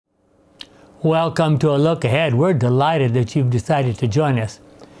Welcome to A Look Ahead. We're delighted that you've decided to join us.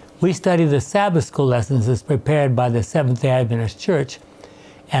 We study the Sabbath School lessons as prepared by the Seventh-day Adventist Church.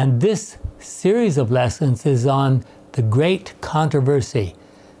 And this series of lessons is on the Great Controversy.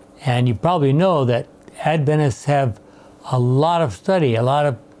 And you probably know that Adventists have a lot of study, a lot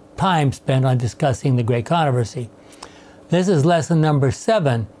of time spent on discussing the Great Controversy. This is lesson number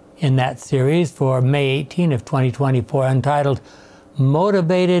 7 in that series for May 18 of 2024, entitled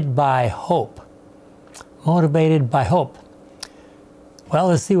Motivated by Hope. Motivated by Hope. Well,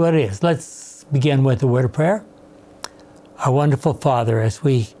 let's see what it is. Let's begin with a word of prayer. Our wonderful Father, as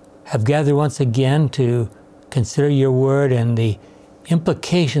we have gathered once again to consider your word and the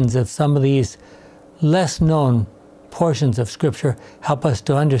implications of some of these less known portions of Scripture, help us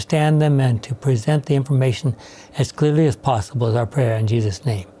to understand them and to present the information as clearly as possible, is our prayer in Jesus'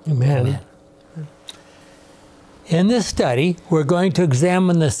 name. Amen. Amen. In this study, we're going to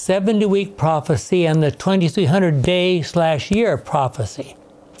examine the 70-week prophecy and the 2300-day/year prophecy.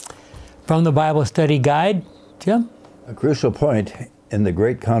 From the Bible Study Guide, Jim? A crucial point in the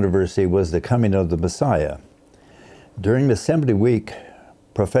Great Controversy was the coming of the Messiah. During the 70-week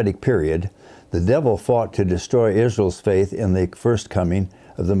prophetic period, the devil fought to destroy Israel's faith in the first coming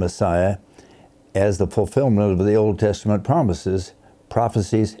of the Messiah as the fulfillment of the Old Testament promises,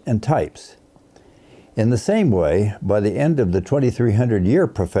 prophecies, and types. In the same way, by the end of the 2300-year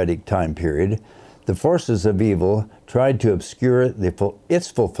prophetic time period, the forces of evil tried to obscure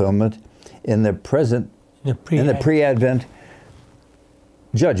its fulfillment in the pre-Advent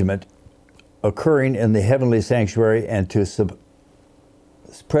judgment occurring in the heavenly sanctuary, and to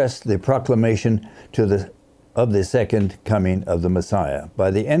suppress the proclamation of the second coming of the Messiah.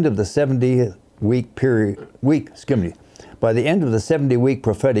 By the end of the 70-week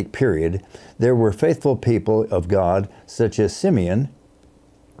prophetic period, there were faithful people of God, such as Simeon,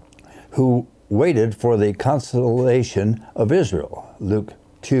 who waited for the consolation of Israel. Luke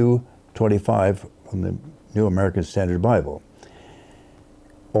 2:25 from the New American Standard Bible.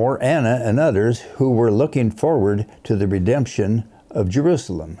 Or Anna and others who were looking forward to the redemption of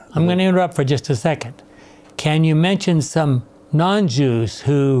Jerusalem. I'm going to interrupt for just a second. Can you mention some non-Jews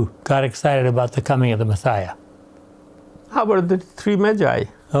who got excited about the coming of the Messiah? How about the three Magi?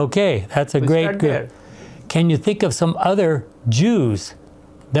 Okay, that's a great good. Can you think of some other Jews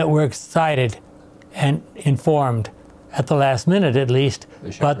that were excited and informed at the last minute, at least,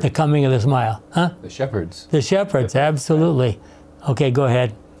 about the coming of the Messiah? Huh? The shepherds. The shepherds, absolutely. Okay, go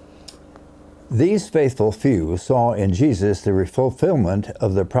ahead. These faithful few saw in Jesus the fulfillment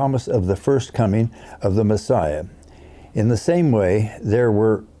of the promise of the first coming of the Messiah. In the same way, there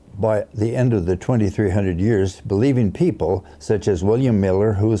were, by the end of the 2300 years, believing people such as William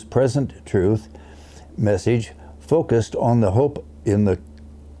Miller, whose present truth message focused on the hope in the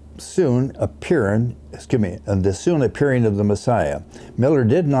soon appearing of the Messiah. Miller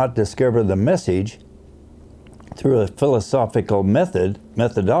did not discover the message through a philosophical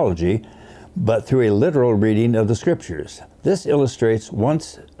methodology, but through a literal reading of the Scriptures. This illustrates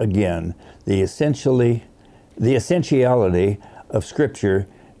once again the essentiality of Scripture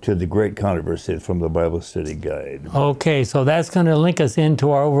to the Great Controversy from the Bible Study Guide. Okay, so that's going to link us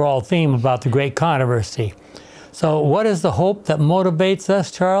into our overall theme about the Great Controversy. So what is the hope that motivates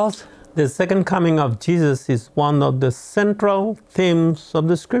us, Charles? The second coming of Jesus is one of the central themes of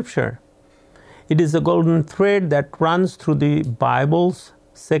the Scripture. It is a golden thread that runs through the Bible's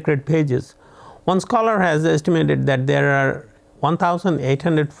sacred pages. One scholar has estimated that there are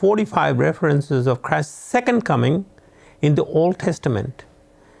 1,845 references of Christ's second coming in the Old Testament.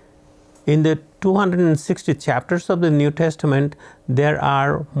 In the 260 chapters of the New Testament, there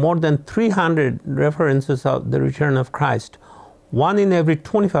are more than 300 references of the return of Christ. 1 in every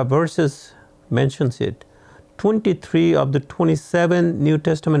 25 verses mentions it. 23 of the 27 New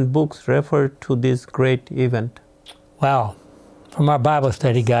Testament books refer to this great event. Wow. From our Bible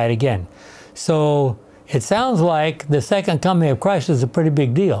Study Guide again. So it sounds like the second coming of Christ is a pretty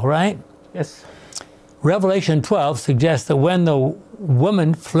big deal, right? Yes. Revelation 12 suggests that when the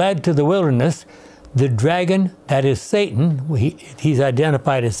woman fled to the wilderness, the dragon, that is Satan, he's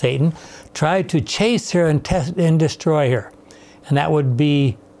identified as Satan, tried to chase her and destroy her. And that would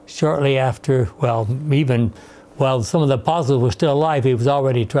be shortly after, well, even while some of the apostles were still alive, he was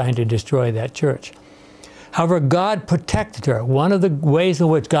already trying to destroy that church. However, God protected her. One of the ways in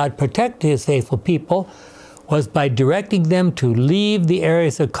which God protected his faithful people was by directing them to leave the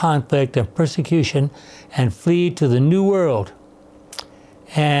areas of conflict and persecution and flee to the New World.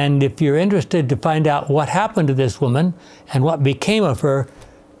 And if you're interested to find out what happened to this woman and what became of her,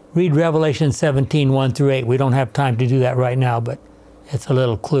 read Revelation 17, 1 through 8. We don't have time to do that right now, but it's a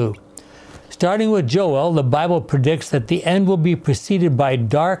little clue. Starting with Joel, the Bible predicts that the end will be preceded by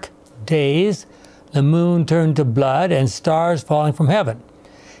dark days, the moon turned to blood, and stars falling from heaven.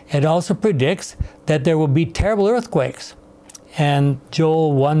 It also predicts that there will be terrible earthquakes. And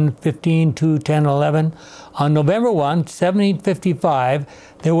Joel 1:15, 2, 10, 11. On November 1, 1755,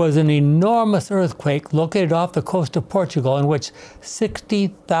 there was an enormous earthquake located off the coast of Portugal in which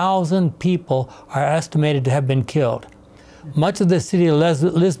 60,000 people are estimated to have been killed. Much of the city of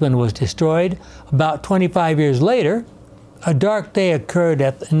Lisbon was destroyed. About 25 years later, a dark day occurred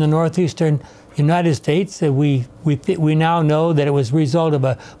in the northeastern United States. We now know that it was a result of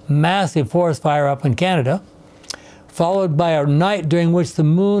a massive forest fire up in Canada, followed by a night during which the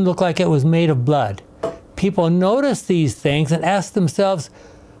moon looked like it was made of blood. People noticed these things and asked themselves,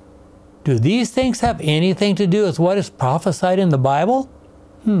 do these things have anything to do with what is prophesied in the Bible?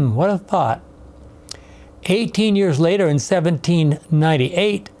 What a thought. 18 years later, in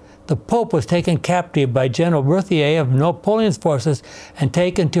 1798, the Pope was taken captive by General Berthier of Napoleon's forces and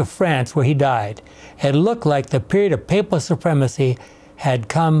taken to France, where he died. It looked like the period of papal supremacy had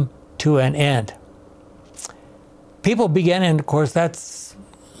come to an end. People began, and of course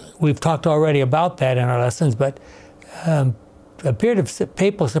we've talked already about that in our lessons, but a period of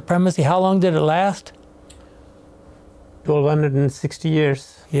papal supremacy, how long did it last? 1,260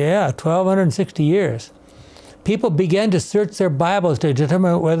 years. Yeah, 1,260 years. People began to search their Bibles to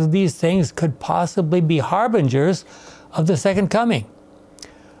determine whether these things could possibly be harbingers of the second coming.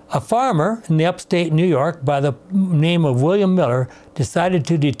 A farmer in the upstate New York by the name of William Miller decided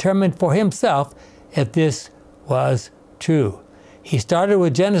to determine for himself if this was true. He started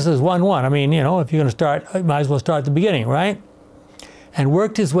with Genesis 1:1. I mean, if you're going to start, you might as well start at the beginning, right? And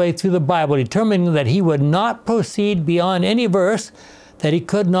worked his way through the Bible, determining that he would not proceed beyond any verse that he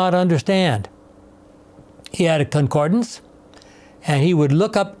could not understand. He had a concordance, and he would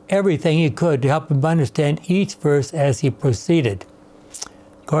look up everything he could to help him understand each verse as he proceeded.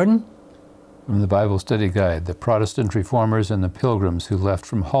 Gordon? From the Bible Study Guide, the Protestant reformers and the pilgrims who left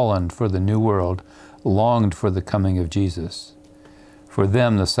from Holland for the New World longed for the coming of Jesus. For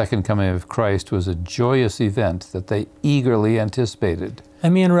them, the second coming of Christ was a joyous event that they eagerly anticipated.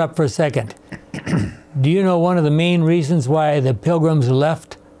 Let me interrupt for a second. Do you know one of the main reasons why the pilgrims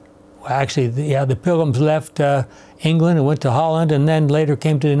left? Well, actually, the pilgrims left England and went to Holland and then later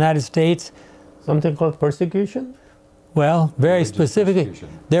came to the United States. Something called persecution? Well, very specifically,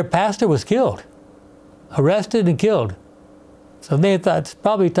 their pastor was killed, arrested and killed. So they thought it's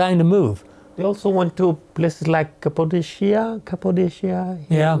probably time to move. They also went to places like Cappadocia.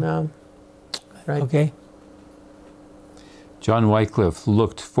 Yeah. Right. Okay. John Wycliffe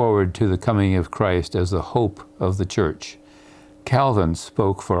looked forward to the coming of Christ as the hope of the church. Calvin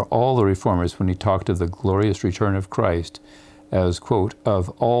spoke for all the reformers when he talked of the glorious return of Christ as, quote, of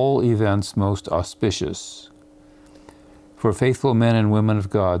all events most auspicious. For faithful men and women of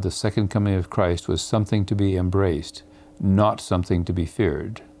God, the second coming of Christ was something to be embraced, not something to be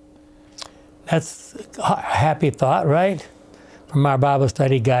feared. That's a happy thought, right? From our Bible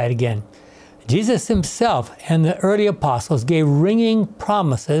Study Guide again. Jesus himself and the early apostles gave ringing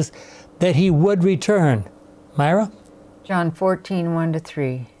promises that he would return. Myra? John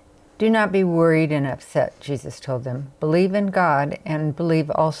 14:1-3. Do not be worried and upset, Jesus told them. Believe in God and believe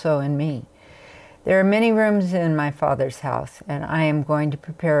also in me. There are many rooms in my Father's house, and I am going to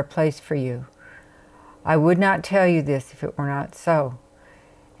prepare a place for you. I would not tell you this if it were not so.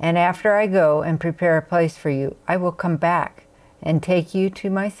 And after I go and prepare a place for you, I will come back and take you to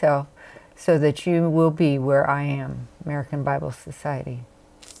myself so that you will be where I am. American Bible Society.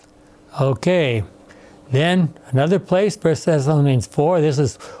 Okay. Then another place, 1 Thessalonians 4. This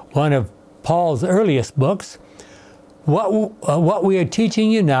is one of Paul's earliest books. What we are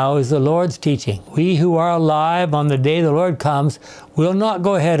teaching you now is the Lord's teaching. We who are alive on the day the Lord comes will not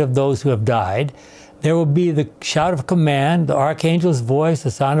go ahead of those who have died. There will be the shout of command, the archangel's voice,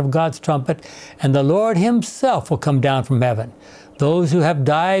 the sound of God's trumpet, and the Lord himself will come down from heaven. Those who have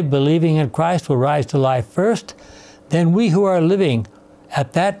died believing in Christ will rise to life first. Then we who are living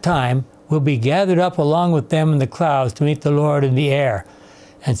at that time will be gathered up along with them in the clouds to meet the Lord in the air.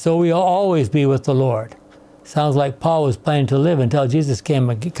 And so we'll always be with the Lord. Sounds like Paul was planning to live until Jesus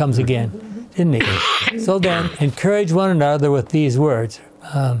comes again, didn't he? So then, encourage one another with these words.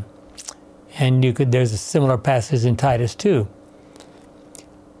 And there's a similar passage in Titus 2.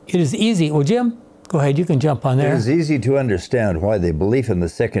 It is easy. Well, Jim, go ahead. You can jump on there. It is easy to understand why the belief in the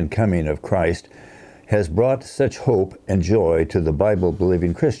second coming of Christ has brought such hope and joy to the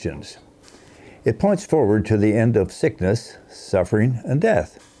Bible-believing Christians. It points forward to the end of sickness, suffering, and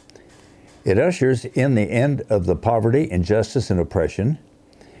death. It ushers in the end of the poverty, injustice, and oppression.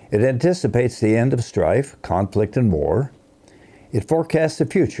 It anticipates the end of strife, conflict, and war. It forecasts a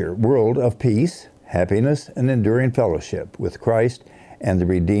future world of peace, happiness, and enduring fellowship with Christ and the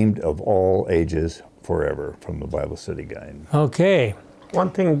redeemed of all ages forever, from the Bible Study Guide. Okay. One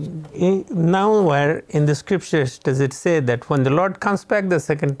thing, nowhere in the scriptures does it say that when the Lord comes back the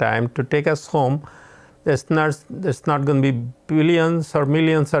second time to take us home, there's not going to be billions or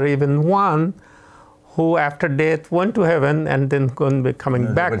millions or even one who after death went to heaven and then going to be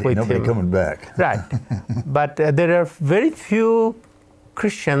coming back with him. Nobody coming back. Right. But there are very few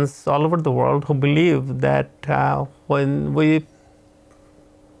Christians all over the world who believe that when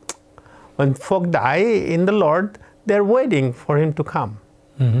folk die in the Lord, they're waiting for him to come.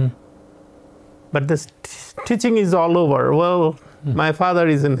 Mm-hmm. But this teaching is all over. Well, my father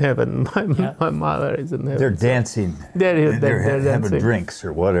is in heaven. My mother is in heaven. They're dancing. They're having dancing. drinks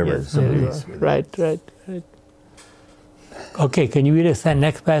or whatever. Yes, there you are. Right. Okay, can you read us that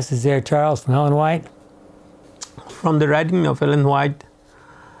next passage there, Charles, from Ellen White? From the writing of Ellen White,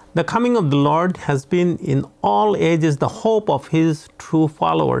 the coming of the Lord has been in all ages the hope of his true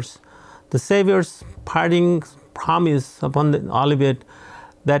followers. The Savior's parting promise upon the Olivet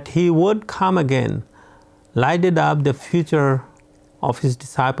that he would come again lighted up the future of his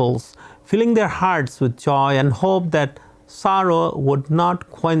disciples, filling their hearts with joy and hope that sorrow would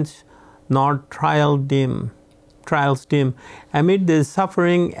not quench nor trials dim. Amid the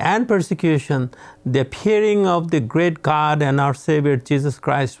suffering and persecution, the appearing of the great God and our Savior Jesus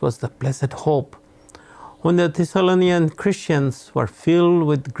Christ was the blessed hope. When the Thessalonian Christians were filled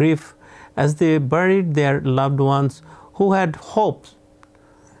with grief as they buried their loved ones who had hopes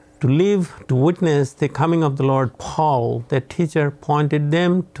to live to witness the coming of the Lord, Paul, their teacher, pointed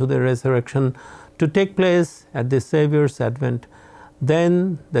them to the resurrection to take place at the Savior's advent.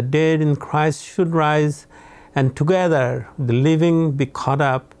 Then the dead in Christ should rise, and together the living be caught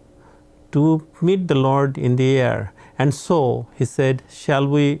up to meet the Lord in the air. And so, he said, shall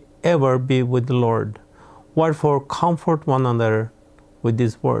we ever be with the Lord. Wherefore, comfort one another with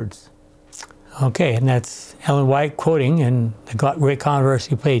these words. Okay, and that's Ellen White quoting in the Great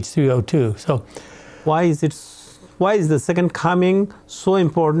Controversy, page 302. So, why is the second coming so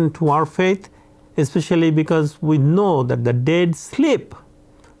important to our faith? Especially because we know that the dead sleep.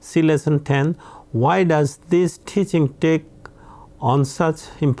 See lesson 10. Why does this teaching take on such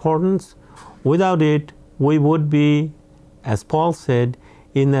importance? Without it, we would be, as Paul said,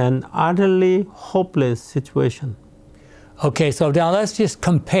 in an utterly hopeless situation. okay, so now let's just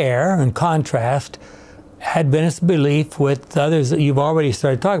compare and contrast Adventist belief with others that you've already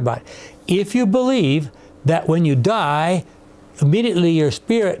started talking about. If you believe that when you die, immediately your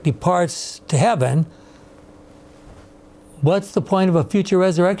spirit departs to heaven, what's the point of a future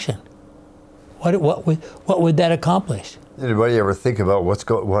resurrection? What would that accomplish? Anybody ever think about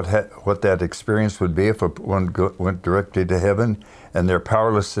what that experience would be if one went directly to heaven and they're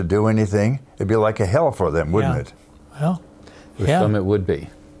powerless to do anything? It'd be like a hell for them, wouldn't it? Well, for some it would be.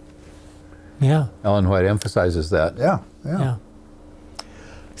 Yeah. Ellen White emphasizes that. Yeah.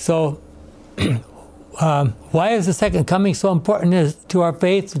 So, why is the second coming so important to our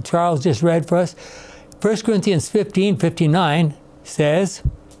faith? Charles just read for us. 1 Corinthians 15:59 says,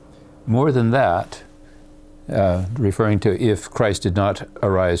 more than that, referring to if Christ did not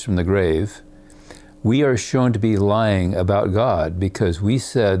arise from the grave, we are shown to be lying about God because we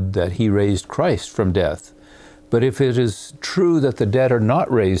said that he raised Christ from death. But if it is true that the dead are not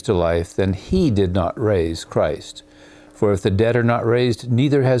raised to life, then he did not raise Christ. For if the dead are not raised,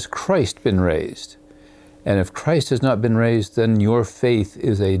 neither has Christ been raised. And if Christ has not been raised, then your faith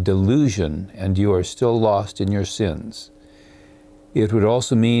is a delusion, and you are still lost in your sins. It would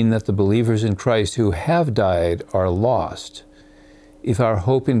also mean that the believers in Christ who have died are lost. If our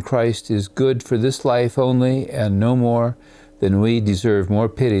hope in Christ is good for this life only and no more, then we deserve more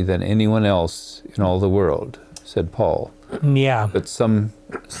pity than anyone else in all the world, said Paul. yeah. But some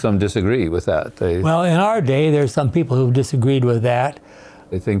disagree with that. Well, in our day, there's some people who disagreed with that.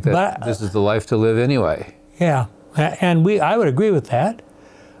 They think that this is the life to live anyway. Yeah, and I would agree with that.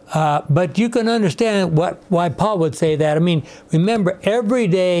 But you can understand why Paul would say that. I mean, remember, every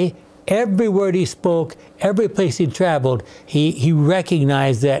day, every word he spoke, every place he traveled, he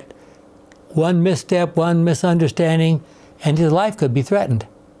recognized that one misstep, one misunderstanding, and his life could be threatened.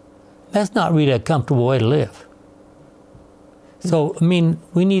 That's not really a comfortable way to live. So, I mean,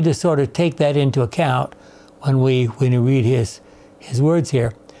 we need to sort of take that into account when we read his words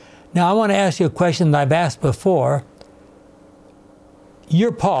here. Now, I want to ask you a question that I've asked before.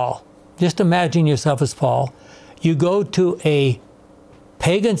 You're Paul. Just imagine yourself as Paul. You go to a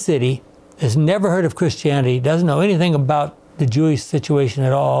pagan city, has never heard of Christianity, doesn't know anything about the Jewish situation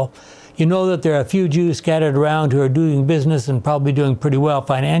at all. You know that there are a few Jews scattered around who are doing business and probably doing pretty well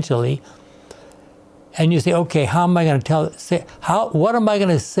financially. And you say, okay, how am I going to what am I going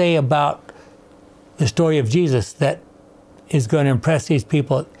to say about the story of Jesus that is going to impress these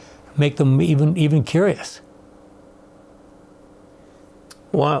people, make them even curious?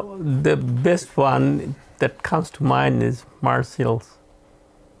 Well, the best one that comes to mind is Mars Hills.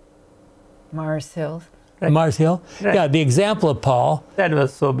 Mars Hills. Right. Mars Hill? Right. Yeah, the example of Paul. That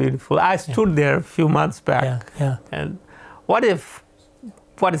was so beautiful. I stood there a few months back. Yeah. And what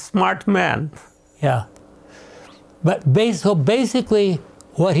a smart man. Yeah. But so basically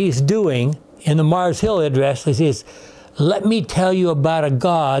what he's doing in the Mars Hill address is, let me tell you about a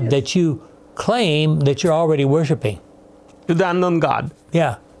God that you claim that you're already worshiping. To the unknown God.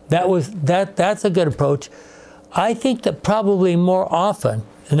 Yeah, that's a good approach. I think that probably more often,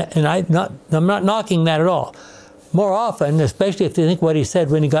 and I'm not knocking that at all, more often, especially if you think what he said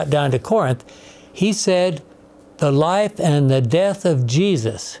when he got down to Corinth, he said the life and the death of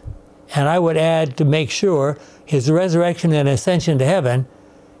Jesus, and I would add, to make sure, his resurrection and ascension to heaven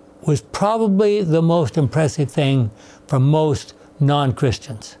was probably the most impressive thing for most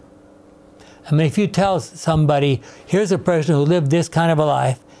non-Christians. I mean, if you tell somebody, here's a person who lived this kind of a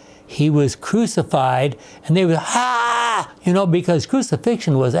life, he was crucified, and they would, because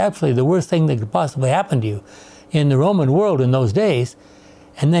crucifixion was absolutely the worst thing that could possibly happen to you in the Roman world in those days.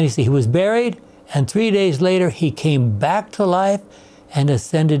 And then he was buried, and 3 days later he came back to life and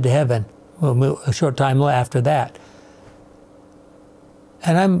ascended to heaven, a short time after that.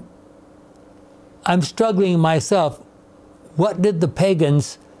 And I'm struggling myself. What did the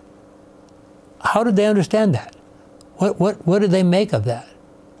pagans, how did they understand that? What did they make of that?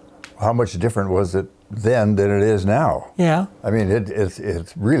 How much different was it then than it is now? Yeah. I mean,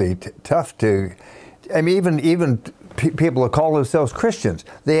 it's really tough to, I mean, even people who call themselves Christians,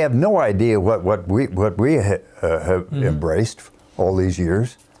 they have no idea what we have embraced all these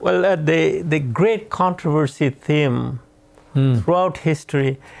years. Well, the great controversy theme throughout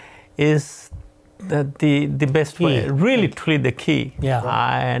history is the best way, really truly the key. Yeah.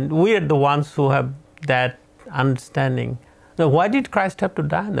 And we are the ones who have that understanding. So why did Christ have to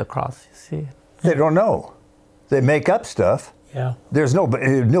die on the cross, you see? They don't know. They make up stuff. Yeah. There's no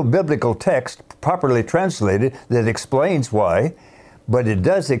biblical text properly translated that explains why, but it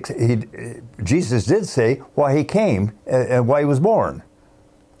does. Jesus did say why he came and why he was born.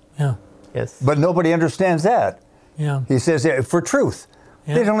 Yeah. Yes. But nobody understands that. Yeah. He says for truth.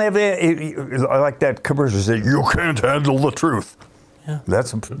 Yeah. They don't have like that commercial say, you can't handle the truth. Yeah.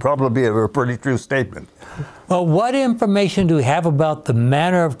 That's probably a pretty true statement. Well, what information do we have about the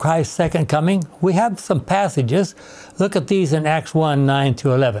manner of Christ's second coming? We have some passages. Look at these in Acts 1, 9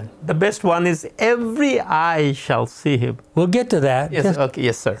 to 11. The best one is, every eye shall see him. We'll get to that. Yes, okay,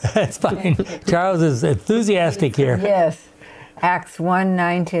 yes, sir. That's fine. Charles is enthusiastic here. Yes. Acts 1,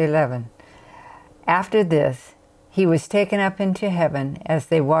 9 to 11. After this, he was taken up into heaven as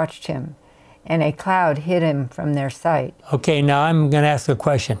they watched him, and a cloud hid him from their sight. Okay, now I'm going to ask a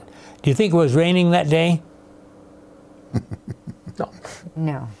question. Do you think it was raining that day?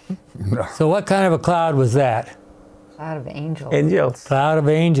 No. So what kind of a cloud was that? Cloud of angels. Angels. Cloud of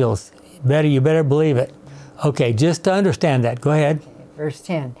angels. You better believe it. Okay, just to understand that. Go ahead. Verse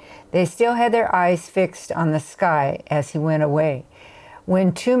 10. They still had their eyes fixed on the sky as he went away,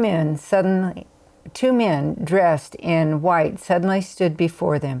 when two men dressed in white suddenly stood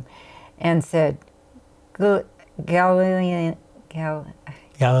before them and said, Galileans,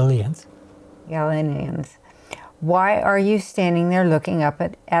 why are you standing there looking up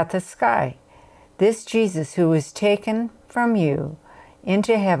at the sky? This Jesus who was taken from you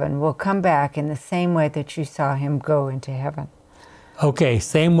into heaven will come back in the same way that you saw him go into heaven. Okay,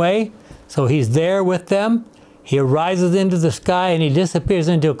 same way. So he's there with them. He rises into the sky and he disappears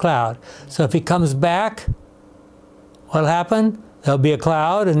into a cloud. So if he comes back, what'll happen? There'll be a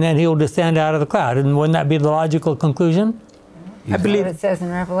cloud and then he'll descend out of the cloud. And wouldn't that be the logical conclusion? I believe it says in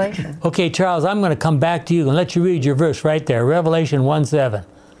Revelation. Okay, Charles, I'm going to come back to you and let you read your verse right there. Revelation 1:7.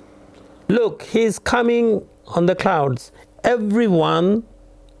 Look, he's coming on the clouds. Everyone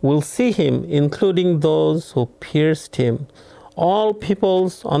will see him, including those who pierced him. All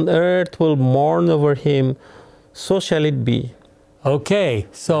peoples on earth will mourn over him. So shall it be. Okay,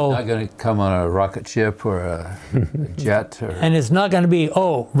 so... Not going to come on a rocket ship or a jet. And it's not going to be,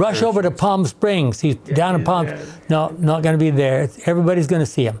 rush over to Palm Springs. He's down in Palm... No, not going to be there. Everybody's going to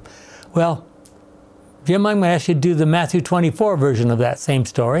see him. Well, Jim, I'm going to ask you to do the Matthew 24 version of that same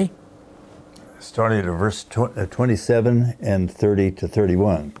story. Starting at verse 27 and 30 to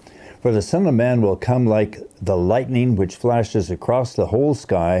 31. For the Son of Man will come like the lightning which flashes across the whole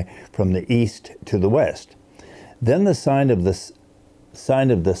sky from the east to the west. Then the sign of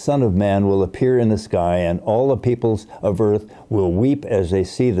the Son of Man will appear in the sky, and all the peoples of earth will weep as they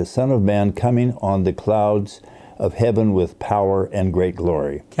see the Son of Man coming on the clouds of heaven with power and great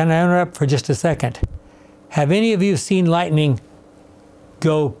glory. Can I interrupt for just a second? Have any of you seen lightning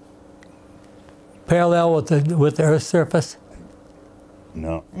go parallel with the Earth's surface?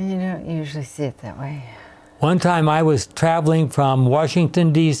 No. You don't usually see it that way. One time I was traveling from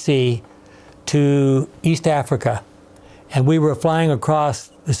Washington, D.C. to East Africa, and we were flying across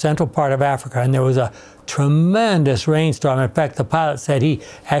the central part of Africa, and there was a tremendous rainstorm. In fact, the pilot said he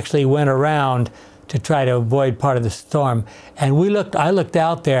actually went around to try to avoid part of the storm. And I looked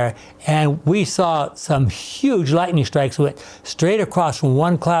out there, and we saw some huge lightning strikes went straight across from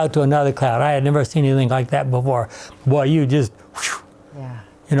one cloud to another cloud. I had never seen anything like that before. Boy, you just, whew, Yeah.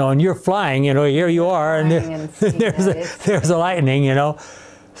 you know, and you're flying, you know, here you are, and there's a lightning, you know.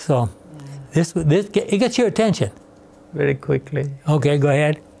 So it gets your attention. Very quickly. Okay, go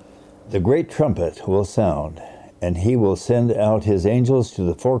ahead. The great trumpet will sound, and he will send out his angels to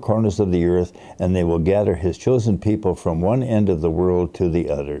the four corners of the earth, and they will gather his chosen people from one end of the world to the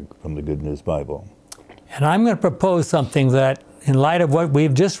other, from the Good News Bible. And I'm going to propose something that, in light of what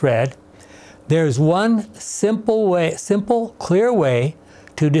we've just read, there's one simple, clear way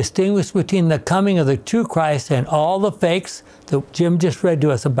to distinguish between the coming of the true Christ and all the fakes that Jim just read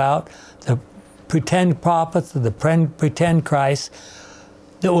to us about, the pretend prophets, the pretend Christ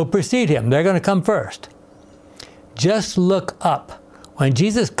that will precede him. They're going to come first. Just look up. When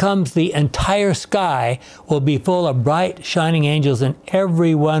Jesus comes, the entire sky will be full of bright, shining angels, and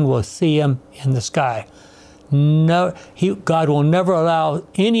everyone will see him in the sky. No, God will never allow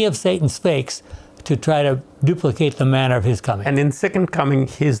any of Satan's fakes to try to duplicate the manner of his coming. And in second coming,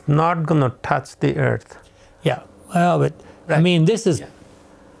 he's not going to touch the earth. Yeah, well, but Right. I mean, this is, Yeah.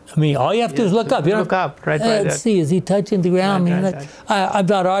 I mean, all you have to do is look up. You Look up, right, right. Let's see, is he touching the ground? Right, I mean, right, I'm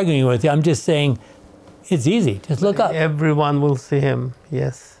not arguing with you. I'm just saying it's easy. Just look up. Everyone will see him,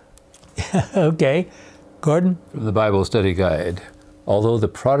 yes. Okay. Gordon? From the Bible Study Guide. Although the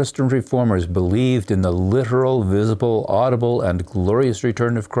Protestant reformers believed in the literal, visible, audible, and glorious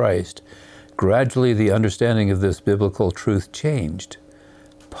return of Christ, gradually the understanding of this biblical truth changed.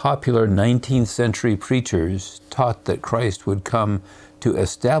 Popular 19th century preachers taught that Christ would come to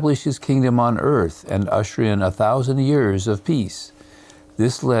establish his kingdom on earth and usher in 1,000 years of peace.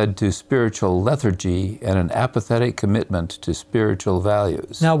 This led to spiritual lethargy and an apathetic commitment to spiritual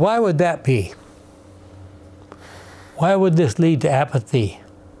values. Now, why would that be? Why would this lead to apathy?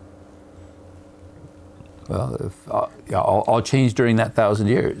 Well, all changed during that 1,000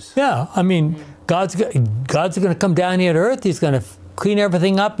 years. Yeah, I mean, God's going to come down here to earth. He's going to clean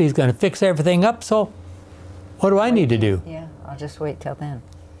everything up. He's going to fix everything up. So what do I need to do? Yeah, I'll just wait till then.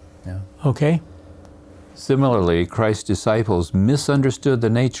 Yeah. Okay. Similarly, Christ's disciples misunderstood the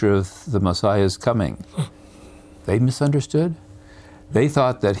nature of the Messiah's coming. They misunderstood. They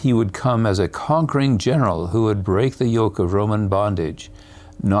thought that he would come as a conquering general who would break the yoke of Roman bondage,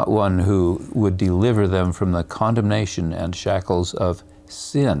 not one who would deliver them from the condemnation and shackles of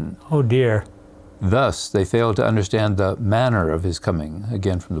sin. Oh dear. Thus, they failed to understand the manner of his coming,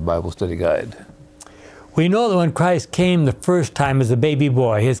 again from the Bible Study Guide. We know that when Christ came the first time as a baby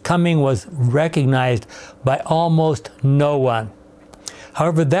boy, his coming was recognized by almost no one.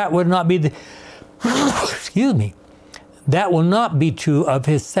 However, that would not be the, excuse me, that will not be true of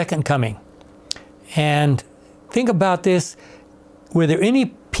his second coming. And think about this. Were there any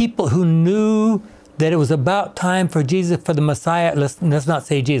people who knew that it was about time for Jesus, for the Messiah, let's not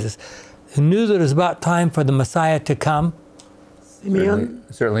say Jesus, who knew that it was about time for the Messiah to come? Simeon?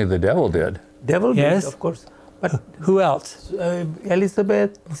 Certainly the devil did. Devil Yes. did, of course. But Who else?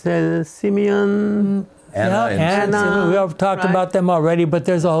 Elizabeth, Simeon, Yeah, and and we have talked about them already, but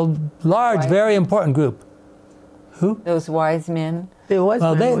there's a large, very important group. Who? Those wise men. there was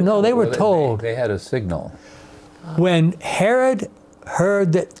Well, they were told. They had a signal. When Herod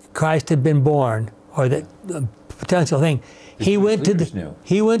heard that Christ had been born, or that potential thing, he went to leaders knew.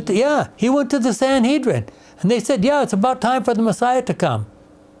 he went to the Sanhedrin, and they said, "Yeah, it's about time for the Messiah to come."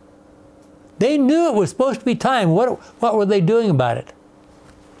 They knew it was supposed to be time. What were they doing about it?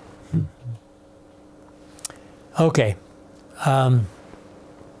 Okay. Where are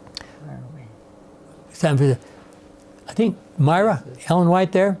we? It's time for I think Myra, Ellen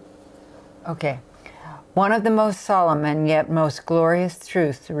White there. Okay. One of the most solemn and yet most glorious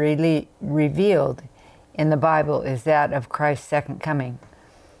truths revealed in the Bible is that of Christ's second coming,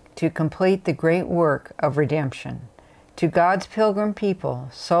 to complete the great work of redemption, To God's pilgrim people,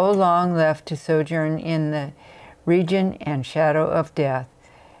 so long left to sojourn in the region and shadow of death,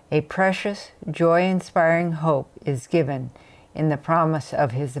 a precious, joy-inspiring hope is given in the promise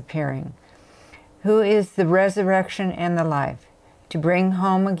of his appearing, who is the resurrection and the life, to bring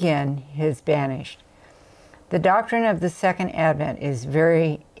home again his banished. The doctrine of the Second Advent is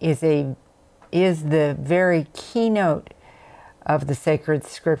the very keynote of the sacred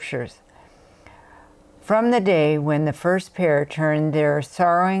scriptures. From the day when the first pair turned their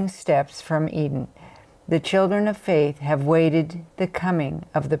sorrowing steps from Eden, the children of faith have waited the coming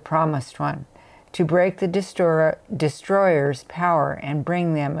of the promised one to break the destroyer's power and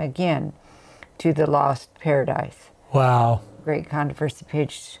bring them again to the lost paradise. Wow. Great Controversy,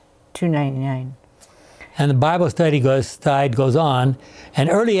 page 299. And the Bible study goes on. An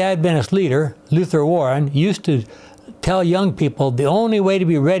early Adventist leader, Luther Warren, used to tell young people the only way to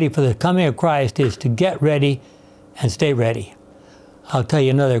be ready for the coming of Christ is to get ready and stay ready. I'll tell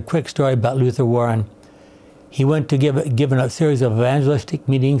you another quick story about Luther Warren. He went to give a series of evangelistic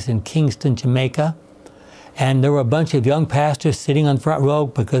meetings in Kingston, Jamaica, and there were a bunch of young pastors sitting on the front row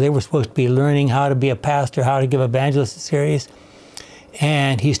because they were supposed to be learning how to be a pastor, how to give evangelistic series.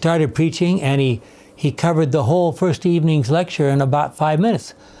 And he started preaching, and he covered the whole first evening's lecture in about 5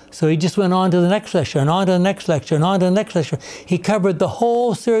 minutes. So he just went on to the next lecture, and on to the next lecture, and on to the next lecture. He covered the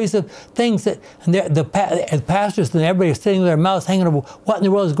whole series of things that the pastors and everybody was sitting with their mouths hanging over, what in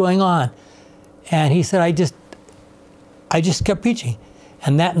the world is going on? And he said, I just kept preaching.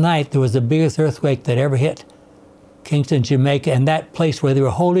 And that night, there was the biggest earthquake that ever hit Kingston, Jamaica, and that place where they were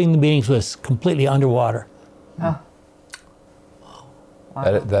holding the meetings was completely underwater. Oh.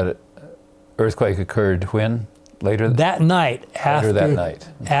 Wow. That earthquake occurred when? Later that night.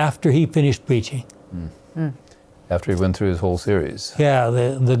 After he finished preaching. After he went through his whole series. Yeah,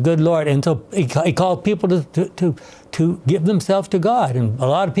 the good Lord. And so he called people to give themselves to God, and a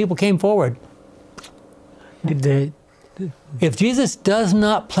lot of people came forward. If Jesus does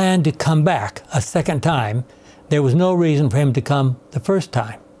not plan to come back a second time, there was no reason for him to come the first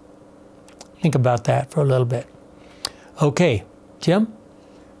time. Think about that for a little bit. Okay, Jim?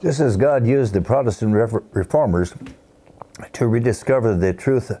 Just as God used the Protestant reformers to rediscover the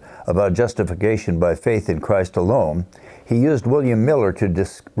truth about justification by faith in Christ alone, he used William Miller to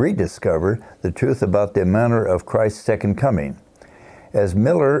rediscover the truth about the manner of Christ's second coming. As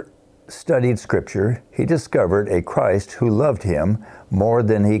Miller studied Scripture, he discovered a Christ who loved him more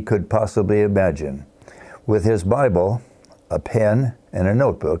than he could possibly imagine. With his Bible, a pen, and a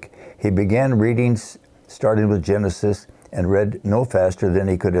notebook, he began reading, starting with Genesis, and read no faster than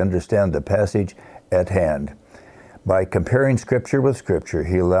he could understand the passage at hand. By comparing Scripture with Scripture,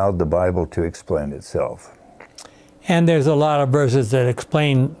 he allowed the Bible to explain itself. And there's a lot of verses that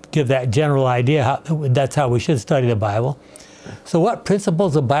give that general idea. That's how we should study the Bible. So what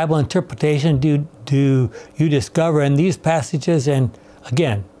principles of Bible interpretation do you discover in these passages? And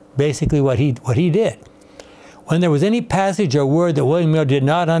again, basically what he did. When there was any passage or word that William Miller did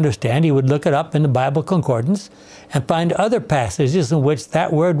not understand, he would look it up in the Bible concordance and find other passages in which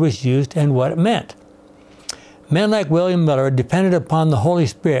that word was used and what it meant. Men like William Miller depended upon the Holy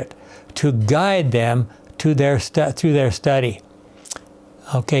Spirit to guide them through their study.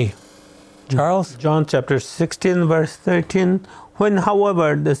 Okay, Charles? John chapter 16, verse 13. When,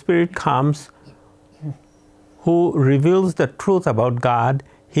 however, the Spirit comes, who reveals the truth about God,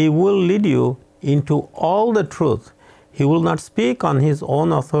 he will lead you into all the truth. He will not speak on his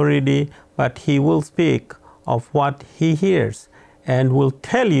own authority, but he will speak of what he hears and will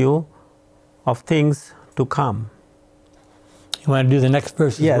tell you of things to come. You want to do the next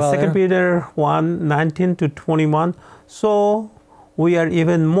verse as well? Yeah, 2 Peter 1, 19 to 21. So we are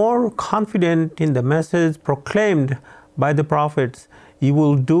even more confident in the message proclaimed by the prophets. You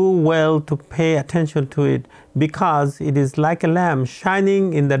will do well to pay attention to it, because it is like a lamp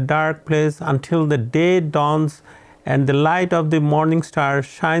shining in the dark place until the day dawns and the light of the morning star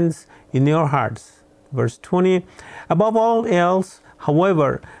shines in your hearts. Verse 20, above all else,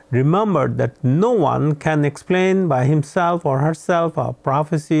 however, remember that no one can explain by himself or herself a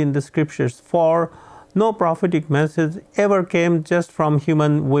prophecy in the Scriptures, for no prophetic message ever came just from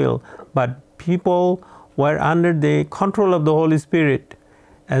human will, but people were under the control of the Holy Spirit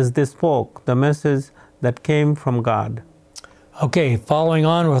as they spoke the message that came from God. Okay, following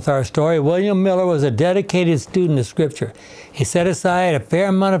on with our story, William Miller was a dedicated student of Scripture. He set aside a fair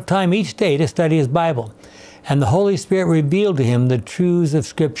amount of time each day to study his Bible, and the Holy Spirit revealed to him the truths of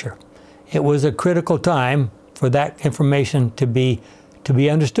Scripture. It was a critical time for that information to be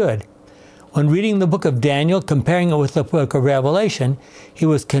understood. When reading the book of Daniel, comparing it with the book of Revelation, he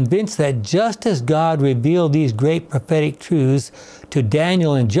was convinced that just as God revealed these great prophetic truths to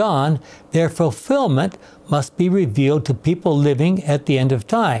Daniel and John, their fulfillment must be revealed to people living at the end of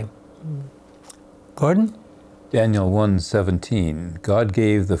time. Gordon? Daniel 1:17, God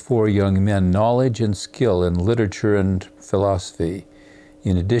gave the 4 young men knowledge and skill in literature and philosophy.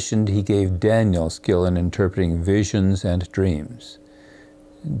 In addition, he gave Daniel skill in interpreting visions and dreams.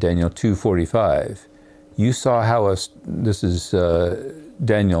 Daniel 2:45, you saw how this is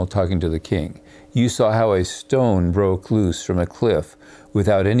Daniel talking to the king. You saw how a stone broke loose from a cliff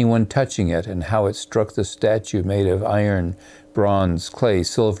without anyone touching it, and how it struck the statue made of iron, bronze, clay,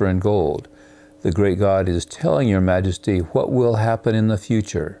 silver, and gold. The great God is telling your majesty what will happen in the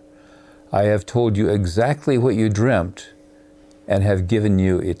future. I have told you exactly what you dreamt and have given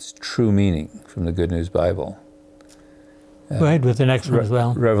you its true meaning, from the Good News Bible. Go ahead with the next one as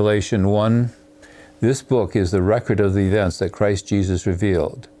well. Revelation 1. This book is the record of the events that Christ Jesus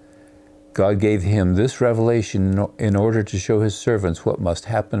revealed. God gave him this revelation in order to show his servants what must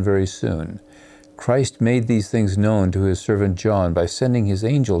happen very soon. Christ made these things known to his servant John by sending his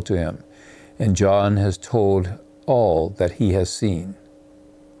angel to him, and John has told all that he has seen.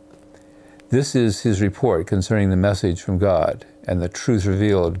 This is his report concerning the message from God and the truth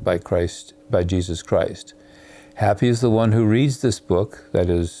revealed by Jesus Christ. Happy is the one who reads this book, that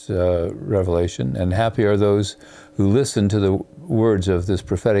is Revelation, and happy are those who listen to the words of this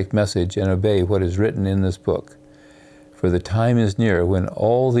prophetic message and obey what is written in this book. For the time is near when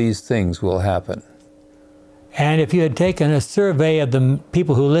all these things will happen. And if you had taken a survey of the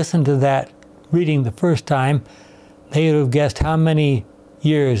people who listened to that reading the first time, they would have guessed how many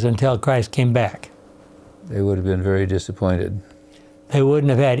years until Christ came back. They would have been very disappointed. They wouldn't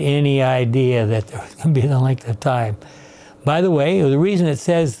have had any idea that there was going to be the length of time. By the way, the reason it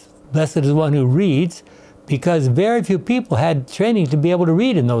says, blessed is the one who reads, because very few people had training to be able to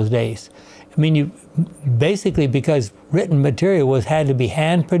read in those days. I mean, basically because written material had to be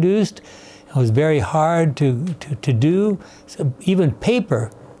hand-produced. It was very hard to do. So even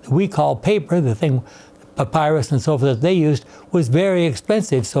paper, we call paper, the thing, papyrus and so forth that they used, was very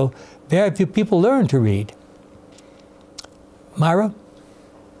expensive. So very few people learned to read. Myra?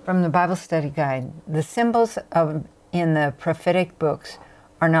 From the Bible Study Guide, the symbols in the prophetic books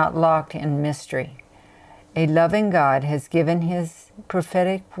are not locked in mystery. A loving God has given his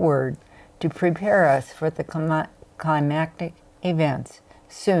prophetic word to prepare us for the climactic events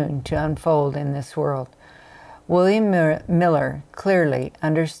soon to unfold in this world. William Miller clearly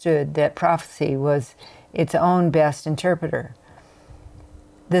understood that prophecy was its own best interpreter.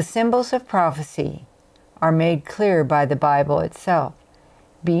 The symbols of prophecy are made clear by the Bible itself.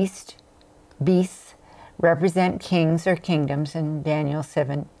 Beasts represent kings or kingdoms in Daniel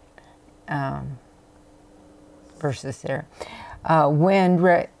 7 verses there.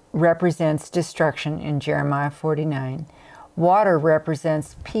 Wind represents destruction in Jeremiah 49. Water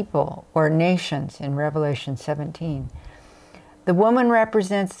represents people or nations in Revelation 17. The woman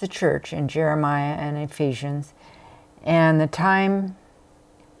represents the church in Jeremiah and Ephesians. And the time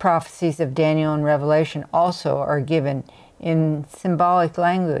prophecies of Daniel and Revelation also are given in symbolic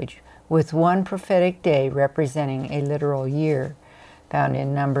language, with one prophetic day representing a literal year, found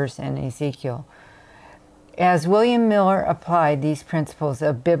in Numbers and Ezekiel. As William Miller applied these principles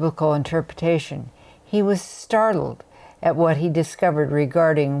of biblical interpretation, he was startled at what he discovered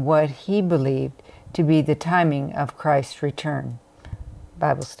regarding what he believed to be the timing of Christ's return.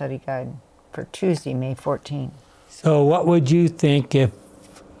 Bible Study Guide for Tuesday, May 14. So what would you think if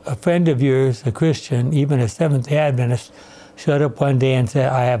a friend of yours, a Christian, even a Seventh-day Adventist, showed up one day and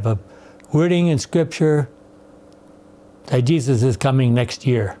said, I have a wording in Scripture that Jesus is coming next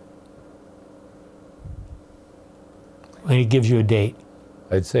year, when he gives you a date?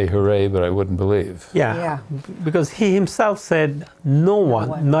 I'd say hooray, but I wouldn't believe. Yeah, because he himself said, no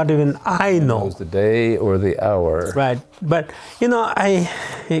one, not even I know. Knows the day or the hour. Right, but you know, I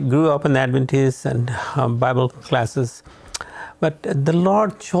grew up in Adventist and Bible classes, but the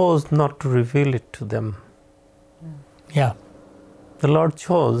Lord chose not to reveal it to them. Yeah. The Lord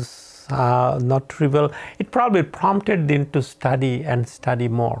chose not to reveal. It probably prompted them to study and study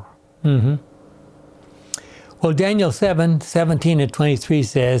more. Mm-hmm. Well, Daniel 7:17-23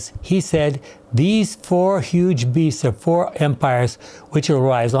 says, he said, these 4 huge beasts are 4 empires which will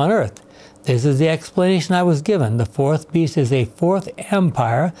rise on earth. This is the explanation I was given. The 4th beast is a 4th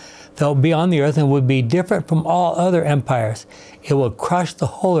empire that will be on the earth and will be different from all other empires. It will crush the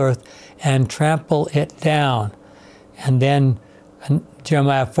whole earth and trample it down. And then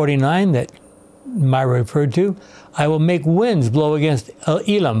Jeremiah 49 that Myra referred to, I will make winds blow against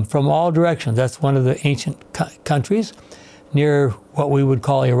Elam from all directions. That's one of the ancient countries near what we would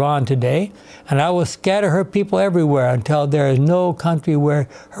call Iran today. And I will scatter her people everywhere until there is no country where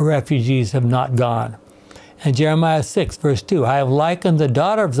her refugees have not gone. And Jeremiah 6, verse 2, I have likened the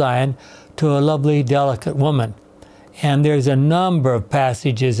daughter of Zion to a lovely, delicate woman. And there's a number of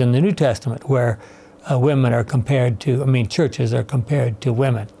passages in the New Testament where women are compared to, churches are compared to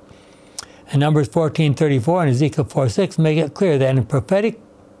women. And Numbers 14:34 and Ezekiel 4:6 make it clear that in prophetic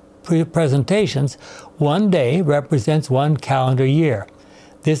presentations, one day represents one calendar year.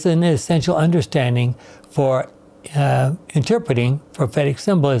 This is an essential understanding for interpreting prophetic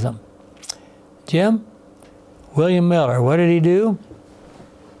symbolism. Jim, William Miller, what did he do?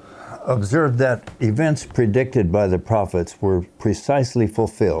 Observed that events predicted by the prophets were precisely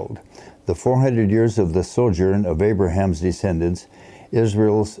fulfilled. The 400 years of the sojourn of Abraham's descendants,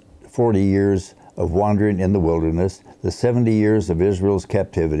 Israel's 40 years of wandering in the wilderness, the 70 years of Israel's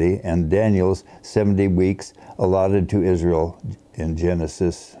captivity, and Daniel's 70 weeks allotted to Israel in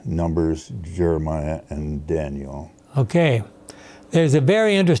Genesis, Numbers, Jeremiah, and Daniel. Okay. There's a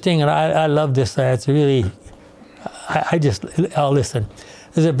very interesting, and I love this, it's really, I'll listen.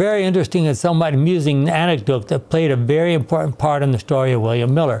 There's a very interesting and somewhat amusing anecdote that played a very important part in the story of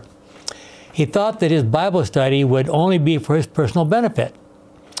William Miller. He thought that his Bible study would only be for his personal benefit.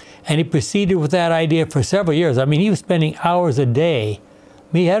 And he proceeded with that idea for several years. He was spending hours a day.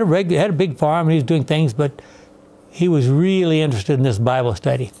 He had a big farm and he was doing things, but he was really interested in this Bible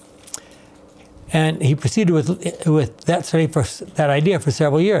study. And he proceeded with that study, that idea for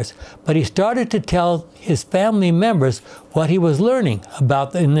several years. But he started to tell his family members what he was learning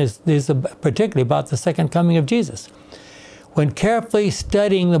about, particularly about the second coming of Jesus. When carefully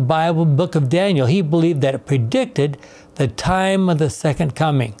studying the Bible book of Daniel, he believed that it predicted the time of the second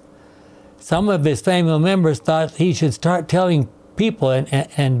coming. Some of his family members thought he should start telling people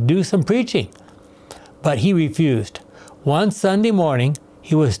and do some preaching, but he refused. One Sunday morning,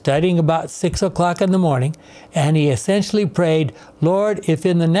 he was studying about 6 o'clock in the morning, and he essentially prayed, Lord, if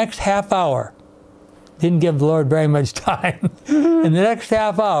in the next half hour, didn't give the Lord very much time, in the next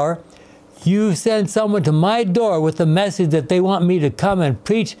half hour, you send someone to my door with the message that they want me to come and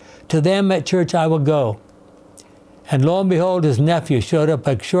preach to them at church, I will go. And lo and behold, his nephew showed up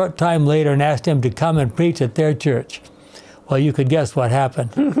a short time later and asked him to come and preach at their church. Well, you could guess what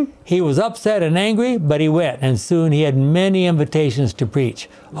happened. He was upset and angry, but he went, and soon he had many invitations to preach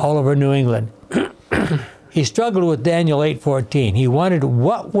all over New England. He struggled with Daniel 8:14. He wondered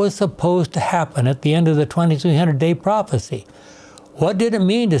what was supposed to happen at the end of the 2300-day prophecy. What did it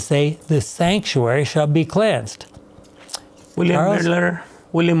mean to say, the sanctuary shall be cleansed?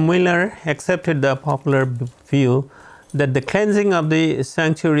 William Miller accepted the popular view that the cleansing of the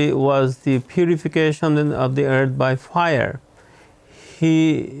sanctuary was the purification of the earth by fire.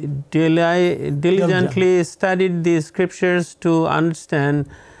 He diligently studied the scriptures to understand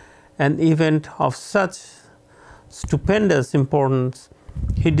an event of such stupendous importance.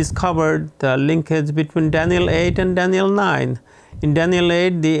 He discovered the linkage between Daniel 8 and Daniel 9. In Daniel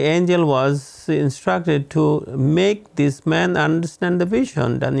 8, the angel was instructed to make this man understand the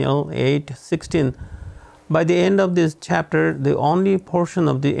vision, Daniel 8:16. By the end of this chapter, the only portion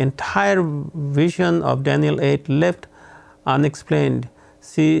of the entire vision of Daniel 8 left unexplained.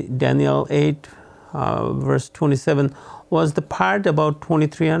 See, Daniel 8, verse 27, was the part about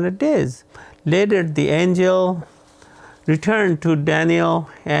 2300 days. Later, the angel returned to Daniel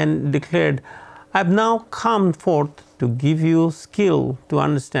and declared, I have now come forth to give you skill to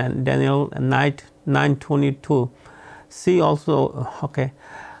understand. Daniel 9:22. See also, okay.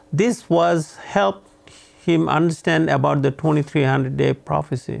 This was helped him understand about the 2300-day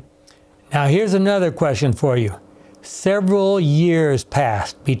prophecy. Now here's another question for you. Several years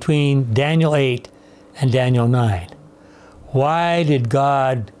passed between Daniel 8 and Daniel 9. Why did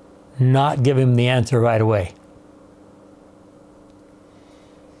God not give him the answer right away?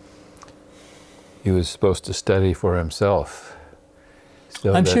 He was supposed to study for himself.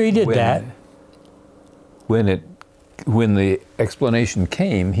 So I'm sure he did that. When the explanation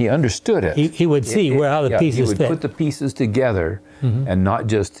came, he understood it. He would see how the pieces fit. He would put the pieces together and not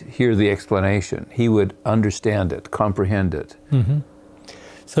just hear the explanation. He would understand it, comprehend it.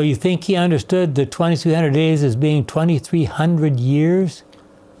 So you think he understood the 2300 days as being 2300 years?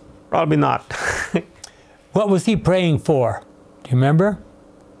 Probably not. What was he praying for? Do you remember?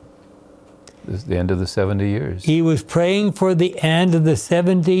 This is the end of the 70 years. He was praying for the end of the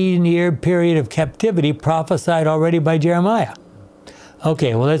 17-year period of captivity prophesied already by Jeremiah.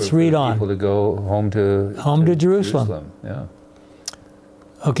 Okay, well, let's read on. People to go home to Jerusalem. Yeah.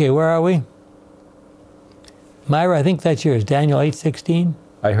 Okay, where are we? Myra, I think that's yours, Daniel 8:16.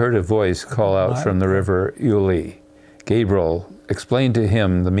 I heard a voice call out from the river Uli. Gabriel explained to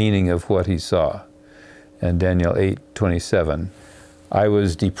him the meaning of what he saw. And Daniel 8:27. I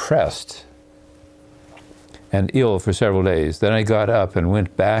was depressed and ill for several days. Then I got up and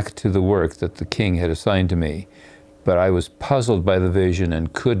went back to the work that the king had assigned to me. But I was puzzled by the vision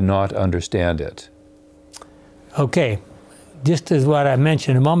and could not understand it. Okay, just as what I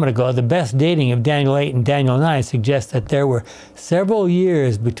mentioned a moment ago, the best dating of Daniel 8 and Daniel 9 suggests that there were several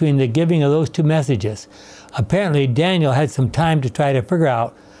years between the giving of those two messages. Apparently, Daniel had some time to try to figure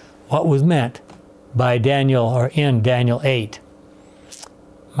out what was meant by Daniel or in Daniel 8.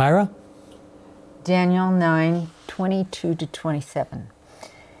 Myra? Daniel 9:22-27.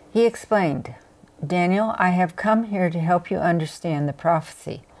 He explained, Daniel, I have come here to help you understand the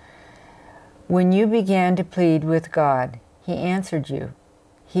prophecy. When you began to plead with God, He answered you.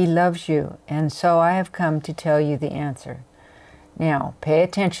 He loves you, and so I have come to tell you the answer. Now, pay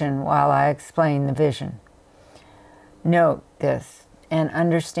attention while I explain the vision. Note this and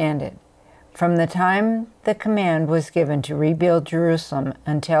understand it. From the time the command was given to rebuild Jerusalem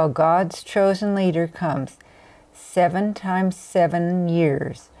until God's chosen leader comes, 7 times 7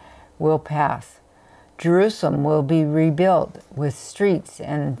 years will pass. Jerusalem will be rebuilt with streets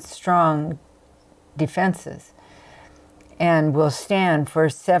and strong defenses, and will stand for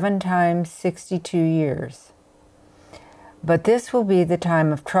 7 times 62 years. But this will be the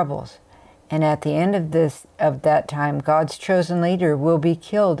time of troubles, and at the end of that time, God's chosen leader will be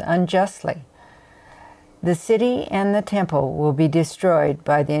killed unjustly. The city and the temple will be destroyed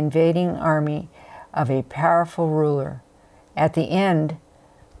by the invading army of a powerful ruler. At the end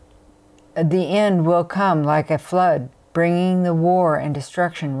will come like a flood, bringing the war and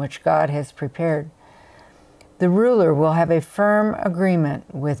destruction which God has prepared. The ruler will have a firm agreement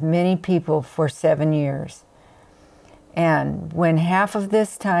with many people for 7 years. And when half of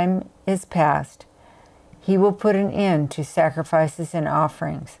this time is past, he will put an end to sacrifices and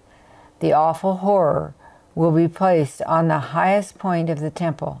offerings. The awful horror will be placed on the highest point of the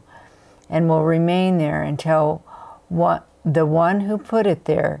temple and will remain there until the one who put it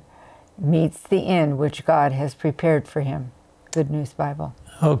there meets the end which God has prepared for him. Good News Bible.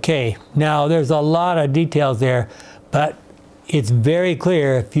 Okay, now there's a lot of details there, but it's very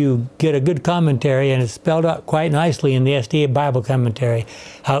clear if you get a good commentary, and it's spelled out quite nicely in the SDA Bible commentary,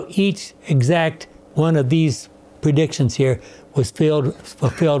 how each exact one of these predictions here was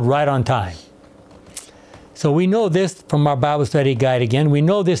fulfilled right on time. So we know this from our Bible study guide again. We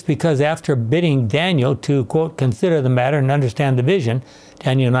know this because after bidding Daniel to, quote, consider the matter and understand the vision,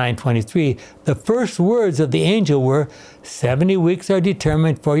 Daniel 9:23, the first words of the angel were, 70 weeks are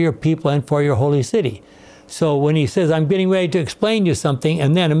determined for your people and for your holy city. So when he says, I'm getting ready to explain you something,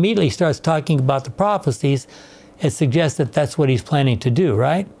 and then immediately starts talking about the prophecies, it suggests that that's what he's planning to do,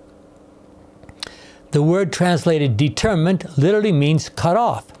 right? The word translated determined literally means cut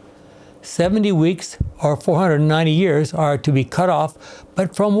off. 70 weeks or 490 years are to be cut off,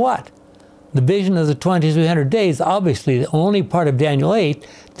 but from what? The vision of the 2300 days, obviously the only part of Daniel 8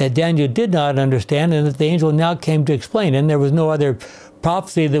 that Daniel did not understand and that the angel now came to explain. And there was no other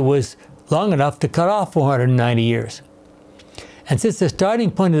prophecy that was long enough to cut off 490 years. And since the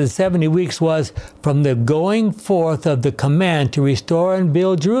starting point of the 70 weeks was from the going forth of the command to restore and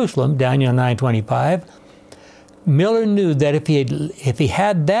build Jerusalem, Daniel 9:25, Miller knew that if he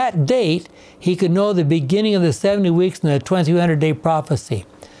had that date, he could know the beginning of the 70 weeks in the 2300-day prophecy.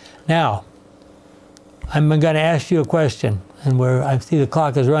 Now, I'm going to ask you a question, and where I see the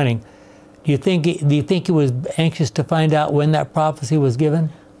clock is running. Do you think he was anxious to find out when that prophecy was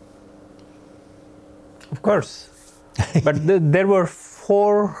given? Of course. But there were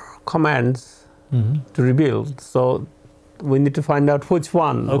 4 commands to rebuild, so we need to find out which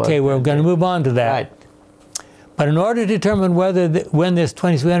one. Okay, we're going to move on to that. Right. But in order to determine when this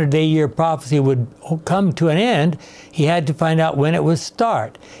 2300-day year prophecy would come to an end, he had to find out when it would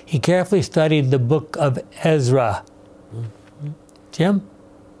start. He carefully studied the book of Ezra. Jim?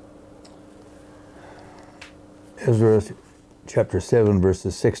 Ezra chapter 7,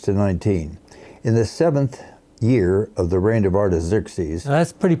 verses 6 to 19. In the 7th year of the reign of Artaxerxes. Now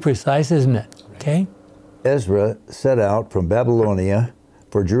that's pretty precise, isn't it? Okay. Ezra set out from Babylonia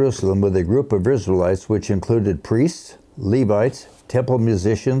for Jerusalem with a group of Israelites which included priests, Levites, temple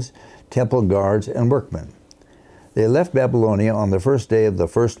musicians, temple guards, and workmen. They left Babylonia on the first day of the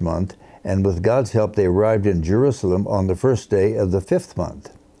first month, and with God's help they arrived in Jerusalem on the first day of the 5th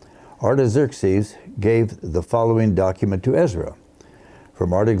month. Artaxerxes gave the following document to Ezra.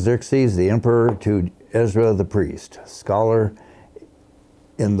 From Artaxerxes the emperor to Ezra the priest, scholar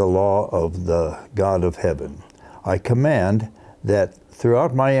in the law of the God of heaven. I command that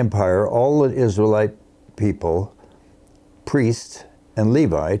throughout my empire all the Israelite people, priests and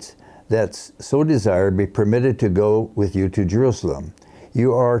Levites that so desire be permitted to go with you to Jerusalem.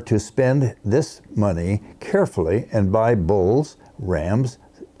 You are to spend this money carefully and buy bulls, rams,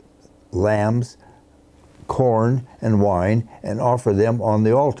 lambs, corn, and wine, and offer them on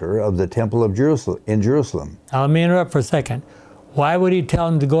the altar of the temple of Jerusalem in Jerusalem. Now, let me interrupt for a second. Why would he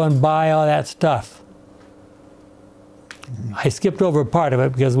tell them to go and buy all that stuff? I skipped over a part of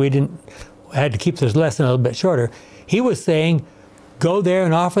it because we had to keep this lesson a little bit shorter. He was saying, go there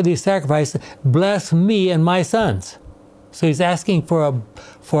and offer these sacrifices, bless me and my sons. So he's asking for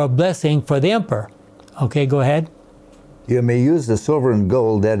a blessing for the emperor. Okay, go ahead. You may use the silver and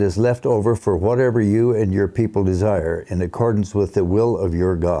gold that is left over for whatever you and your people desire, in accordance with the will of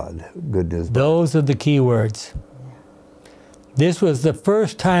your God. Good news. Those are the key words. This was the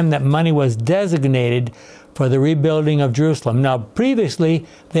first time that money was designated for the rebuilding of Jerusalem. Now, previously,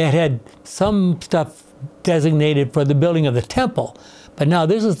 they had some stuff designated for the building of the temple, but now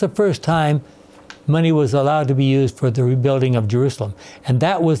this is the first time money was allowed to be used for the rebuilding of Jerusalem. And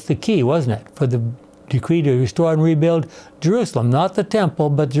that was the key, wasn't it? For the decree to restore and rebuild Jerusalem, not the temple,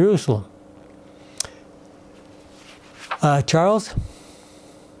 but Jerusalem. Charles,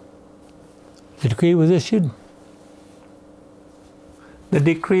 the decree was issued? The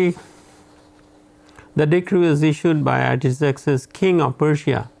decree was issued by Artaxerxes, king of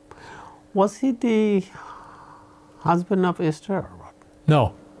Persia. Was he the husband of Esther or what?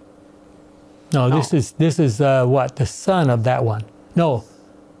 No. No, this is what? The son of that one. No.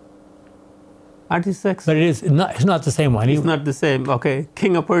 Artaxerxes. But it's not the same one. It's not the same. Okay.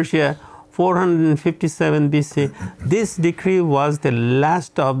 King of Persia, 457 BC. This decree was the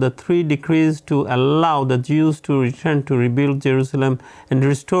last of the 3 decrees to allow the Jews to return to rebuild Jerusalem and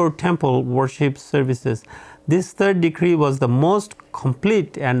restore temple worship services. This 3rd decree was the most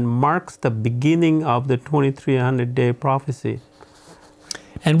complete and marks the beginning of the 2300-day prophecy.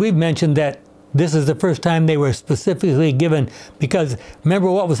 And we've mentioned that this is the first time they were specifically given, because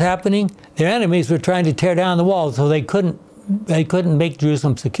remember what was happening? Their enemies were trying to tear down the walls, so they couldn't make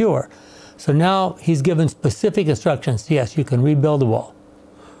Jerusalem secure. So now he's given specific instructions. Yes, you can rebuild the wall.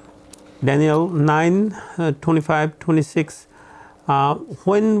 Daniel 9, 25, 26.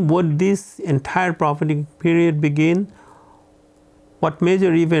 When would this entire prophetic period begin? What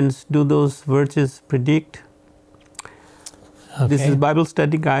major events do those verses predict? Okay. This is Bible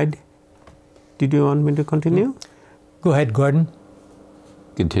Study Guide. Did you want me to continue? Go ahead, Gordon.